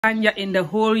kanja in the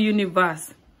whole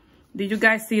universe. Did you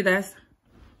guys see this?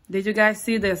 Did you guys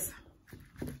see this?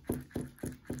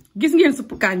 Gis ngeen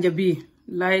suppu kanja bi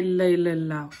lay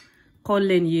laaw xool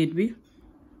leen yéet bi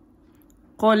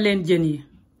xool leen jën yi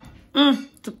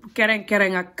suppu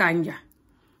kereng ak kanja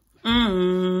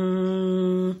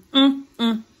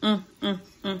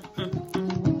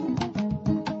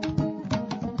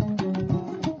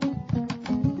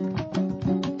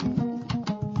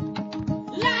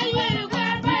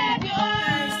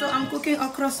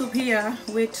okra soup here,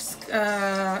 which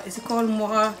is called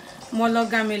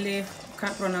mologami leaf.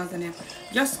 Can't pronounce the name.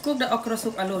 Just cook the okra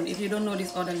soup alone if you don't know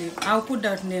this other leaf. I'll put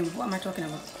that name. What am I talking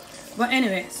about? But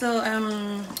anyway, so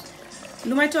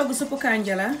lumay togu suppu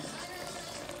kanja la.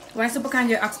 Why suppu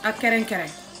kanja ak kereng.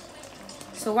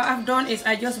 So what I've done is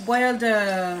I just boiled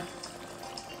the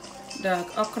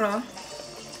okra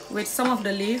with some of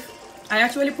the leaf. I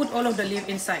actually put all of the leaf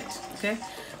inside, okay?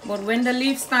 But when the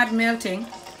leaves start melting,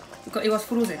 because it was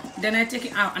frozen, then I take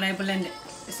it out and I blend it.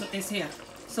 It's here.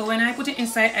 So when I put it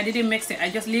inside, I didn't mix it.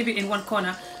 I just leave it in one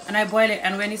corner and I boil it.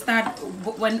 And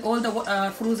when all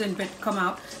the frozen bit come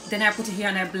out, then I put it here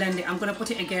and I blend it. I'm gonna put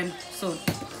it again soon.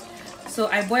 So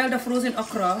I boiled the frozen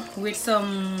okra with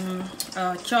some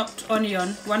chopped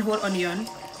onion, 1 whole onion,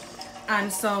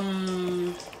 and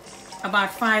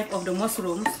about 5 of the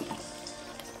mushrooms.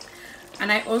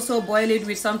 And I also boil it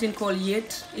with something called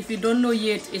yet. If you don't know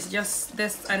yet, it's just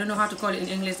this, I don't know how to call it in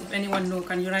English. If anyone knows,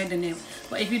 can you write the name?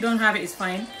 But if you don't have it, it's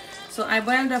fine. So I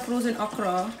boiled the frozen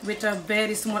okra with a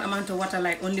very small amount of water,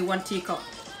 like only 1 teacup.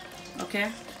 Okay.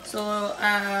 So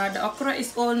the okra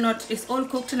is all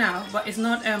cooked now, but it's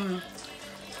not.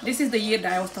 This is the yet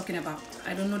that I was talking about.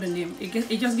 I don't know the name. It just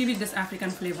gives it this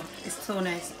African flavor. It's so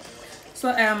nice. So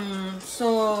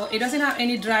so it doesn't have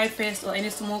any dry fish or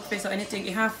any smoked fish or anything.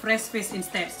 It has fresh fish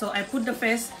instead. So I put the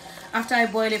fish after I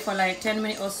boil it for like 10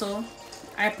 minutes or so.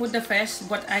 I put the fish,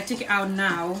 but I take it out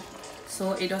now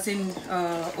so it doesn't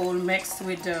all mix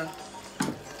with the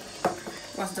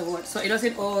what's the word? So it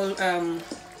doesn't all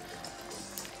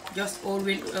just all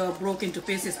broke into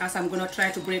pieces, as I'm gonna try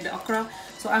to break the okra.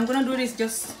 So I'm gonna do this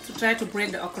just to try to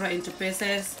break the okra into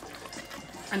pieces,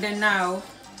 and then now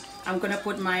I'm gonna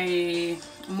put my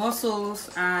mussels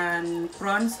and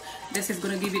prawns. This is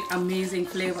gonna give it amazing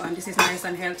flavor, and this is nice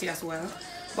and healthy as well.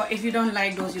 But if you don't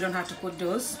like those, you don't have to put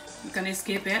those. You can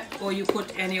escape it, or you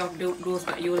put any of those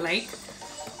that you like.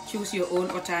 Choose your own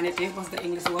alternative. What's the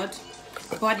English word?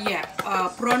 But yeah,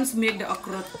 prawns make the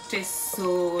okra taste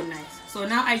so nice. So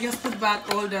now I just put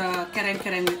back all the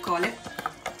kereng we call it.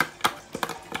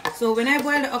 So when I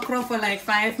boil the okra for like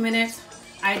 5 minutes,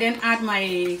 I then add my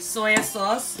soya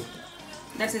sauce.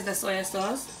 This is the soya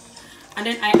sauce. And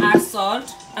then I add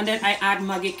salt. And then I add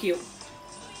Maggi cube.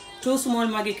 2 small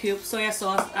Maggi cubes, soya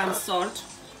sauce and salt.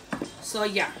 So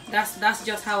yeah, that's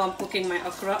just how I'm cooking my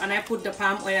okra. And I put the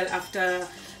palm oil after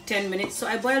 10 minutes. So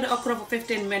I boil the okra for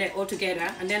 15 minutes altogether.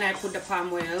 And then I put the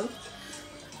palm oil.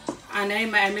 And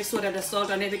then I make sure that the salt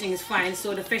and everything is fine.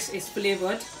 So the fish is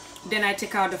flavored. Then I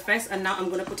take out the fish, and now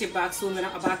I'm gonna put it back soon when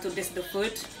I'm about to taste the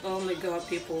food. Oh my god,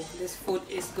 people, this food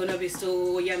is gonna be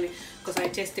so yummy because I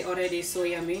tasted it already. It's so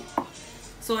yummy.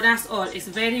 So that's all. It's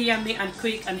very yummy and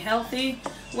quick and healthy.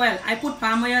 Well, I put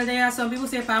palm oil there. Some people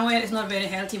say palm oil is not very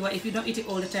healthy, but if you don't eat it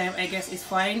all the time, I guess it's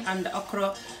fine. And the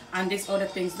okra and these other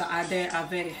things that are there are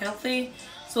very healthy.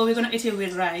 So we're gonna eat it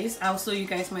with rice. I'll show you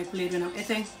guys my plate when I'm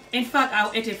eating. In fact,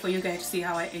 I'll eat it for you guys to see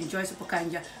how I enjoy suppu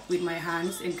kanja with my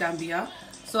hands in Gambia.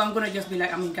 So I'm gonna just be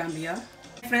like I'm in Gambia.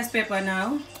 Fresh pepper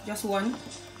now, just 1.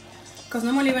 Because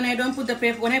normally when I don't put the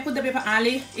pepper, when I put the pepper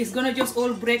early, it's gonna just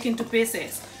all break into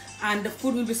pieces. And the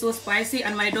food will be so spicy,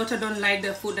 and my daughter don't like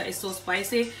the food that is so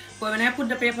spicy. But when I put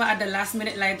the pepper at the last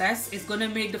minute like this, it's gonna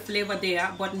make the flavor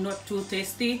there, but not too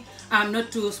tasty,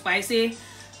 not too spicy.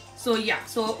 So yeah,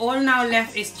 so all now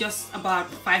left is just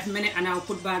about 5 minutes, and I'll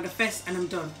put back the fish and I'm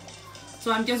done.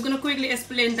 So I'm just gonna quickly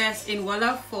explain this in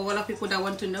Wolof for Wolof people that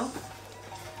want to know.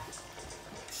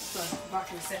 So back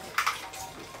in a second.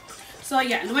 So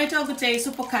yeah, lu may togg tay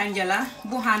suppu kanja la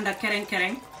bu handa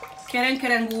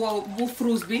kereng bu wow bu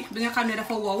fruits bi nga xamne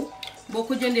dafa wow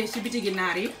boko jëndé ci bitigi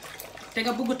nar yi té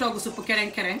nga bëgg togg suppu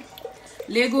kereng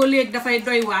légo lég da fay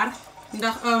doy war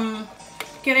ndax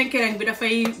kereng bi da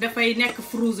fay nek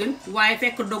frozen waye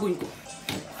fekk doguñ ko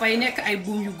fay nek ay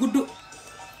boom yu gudd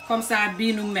comme ça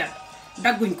bi nu mel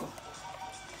daguñ ko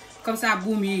comme ça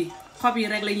boom yi xob yi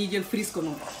rek lañuy jël frise ko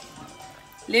non.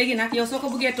 Léegi nag yow soko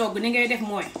bëggé togg ni ngay def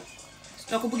moy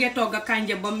soko bëggé togg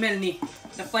kanja ba melni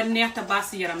dafa neex ta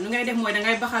bass yaram ni ngay def moy da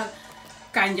ngay baxal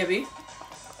kanja bi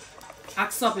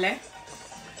ak soble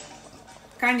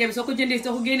kanja bi soko jëndé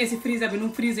soko génné ci freezer bi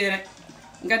nu freezer rek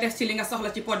nga def ci li nga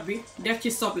soxla ci pot bi def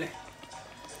ci soble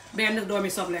benn doomi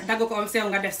soble dagg ko am sew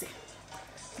nga def si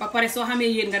ba pare soo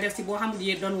xamee yéet nga def si boo xamul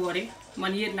yéet doon woori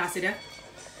man yéet laa si def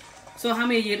soo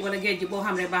xamee yéet wala géej gi boo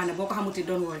xam ne baax na boo ko xamuti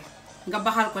doon woori nga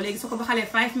baxal ko léegi soo ko baxalee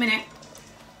 5 minutes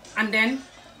and then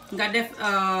nga def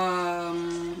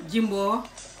jimbo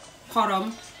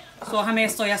xorom soo xamee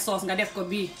soya sauce nga def ko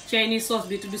bii Chinese sauce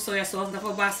bi tudd soya sauce dafa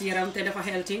baax si yaram te dafa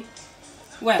healthy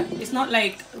well it's not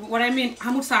like what I mean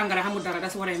xamul sàngara xamul dara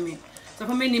that's what I mean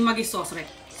dafa mel ni magi sauce rek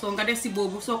soo nga def si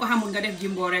boobu soo ko xamul nga def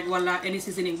jimbo rek wala any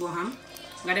seasoning boo xam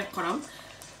nga def xorom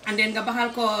and then nga baxal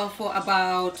ko for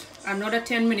about another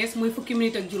 10 minutes muy fukki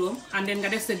minutes ak juróom and then nga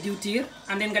def sa diwtiir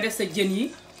and then nga def sa jën yi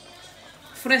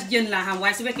fresh jën laa xam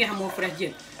waaye su fekkee xamoo fresh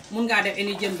jën mun ngaa def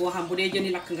any jën boo xam bu dee jën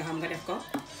yi lakk nga xam nga def ko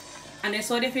and then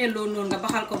soo defee loolu noonu nga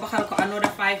baxal ko another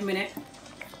 5 minutes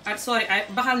sorry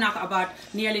baxal naa ko about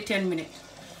nearly 10 minutes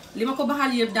li ma ko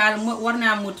baxal yëpp daal war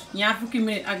naa mut ñaar fukki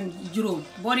minutes ak juróom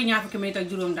boo di ñaar fukki minutes ak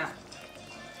juróom daal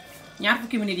ñaar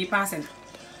fukki minutes yi passé na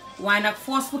waaye nag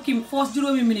foos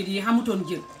juróomi minutes yi xamutoon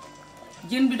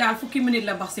jën bi daal fukki minutes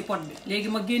la bax si pot bi léegi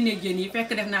ma génnee jën yi fekk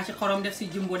def naa ci xorom def si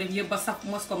jumbo def yëpp ba saf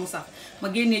mos ko mu saf ma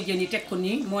génnee jën yi teg ko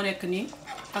nii moo nekk nii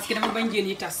parce que dama bañ jën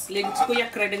yi tas léegi su ko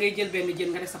yàq rek da ngay jël benn jën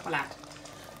nga def sa palaat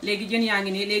léegi jën yaa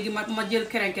ngi nii léegi ma jël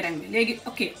kereng bi léegi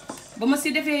ok ba ma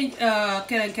si defee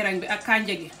kereng bi ak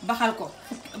kanja gi baxal ko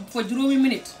fa juróomi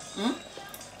minutes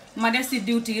ma def si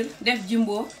diwtiir def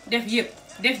jimbo def yëpp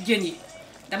def jën yi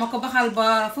dama ko baxal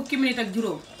ba fukki minutes ak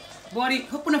juróom boori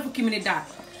xëpp na fukki minutes daal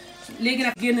léegi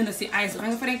nag génn na si ice xam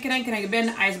nga fa kereng benn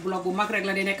ice block bu mag rek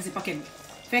la di nekk si paquet bi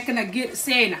fekk nag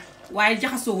seey na waaye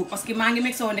jaxasoowul parce que maa ngi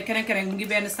mixé woon ne kereng mu ngi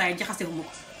benn saay jaxasewu ma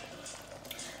ko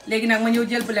léegi nag ma ñëw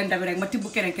jël blender bi rek ma tibb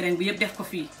kereng bi yëpp def ko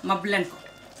fii ma blend ko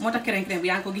moo tax kereng bi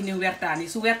yaa ngi ko gis ni wertaan yi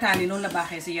su wertaan yi noonu la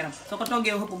baaxee si yaram soo ko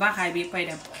toggee xëpp baaxaay bi koy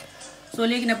dem soo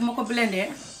léegi nag bu ma ko blendee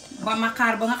ba ma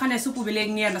xaar ba nga xam ne supp bi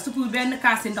léegi ñeer na supp bi benn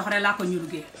kaas si ndox rek laa ko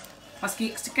ñulugee parce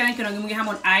que si kereng gi mu ngi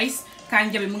xamoon ice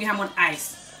kanja bi mu ngi xamoon ice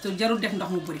te jarul def ndox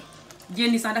mu bëri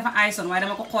jën yi sax dafa ice on waaye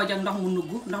dama ko xooj ak ndox mu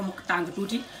nugg ndox mu tàng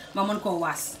tuuti ma mën koo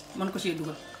waas mën ko cee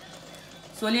dugal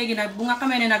soo léegi nag bu nga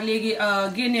xamee ne nag léegi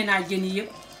génnee naa jën yi yëpp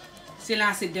si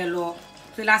laa si delloo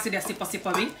si laa si def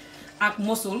sipa bi ak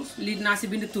mosul lii naa si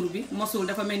bind tur bi mosul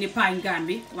dafa mel ni paañ gaan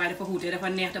bi waaye dafa xuutee dafa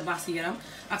neex te baax si yaram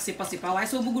ak sipa waaye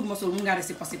soo bëggul mosul mun ngaa def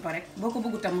sipa rek boo ko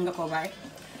bëggut tam mun nga koo bàyyi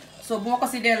soo bu ma ko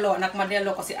si delloo nag ma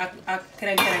delloo ko si ak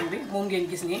kereng bi moom ngeen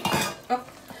gis nii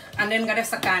and then nga def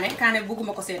sa kaane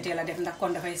bëgguma ko seetee la def ndax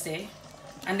kon dafay seey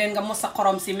and then nga mos sa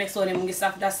xorom si meg soo ne mu ngi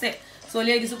saf da set soo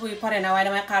léegi suppu yi pare na waaye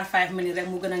damay xaar 5 minutes rek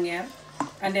mu gën a ngeer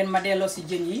and then ma delloo si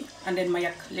jën yi and then ma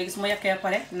yàq léegi su ma yàqee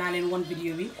pare naa leen won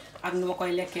vidéo bi ak nu ma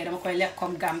koy lekkee dama koy lekk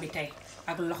comme gam bi tey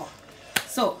ak loxo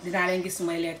so dinaa leen gis su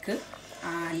may lekk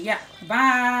and yeah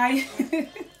bye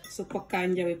suppu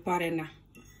kanja bi pare na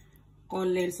xool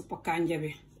leen suppu kanja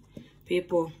bi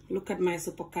people look at my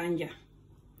suppu kanja.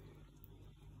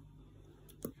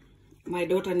 My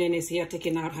daughter Nene is here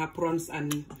taking out her prawns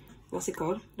and what's it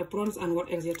called? The prawns and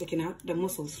what else you're taking out? The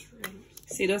mussels.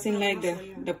 She doesn't like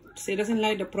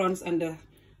the prawns and the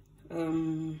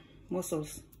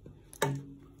mussels.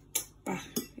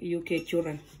 UK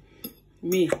children.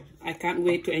 Me, I can't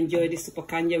wait to enjoy this super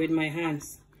kanja with my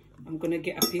hands. I'm gonna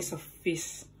get a piece of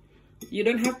fish. You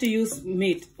don't have to use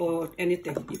meat or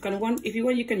anything. If you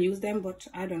want, you can use them, but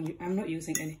I'm not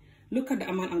using any. Look at the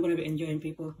amount I'm gonna be enjoying,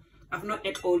 people. I've not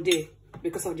ate all day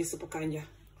because of this super kanja.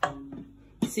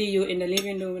 See you in the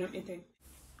living room when I'm eating.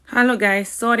 Hello guys,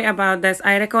 sorry about this.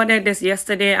 I recorded this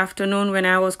yesterday afternoon when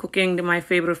I was cooking my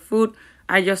favorite food.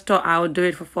 I just thought I would do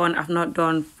it for fun. I've not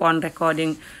done fun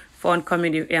recording, fun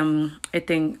comedy,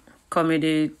 eating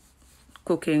comedy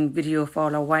cooking video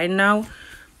for a while now.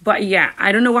 But yeah,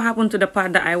 I don't know what happened to the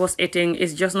part that I was eating.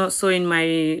 It's just not showing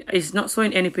it's not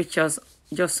showing any pictures,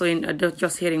 just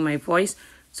hearing my voice.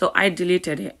 So I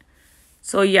deleted it.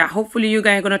 So yeah, hopefully you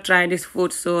guys are gonna try this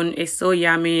food soon. It's so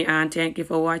yummy and thank you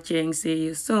for watching. See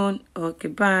you soon. Okay,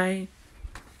 bye.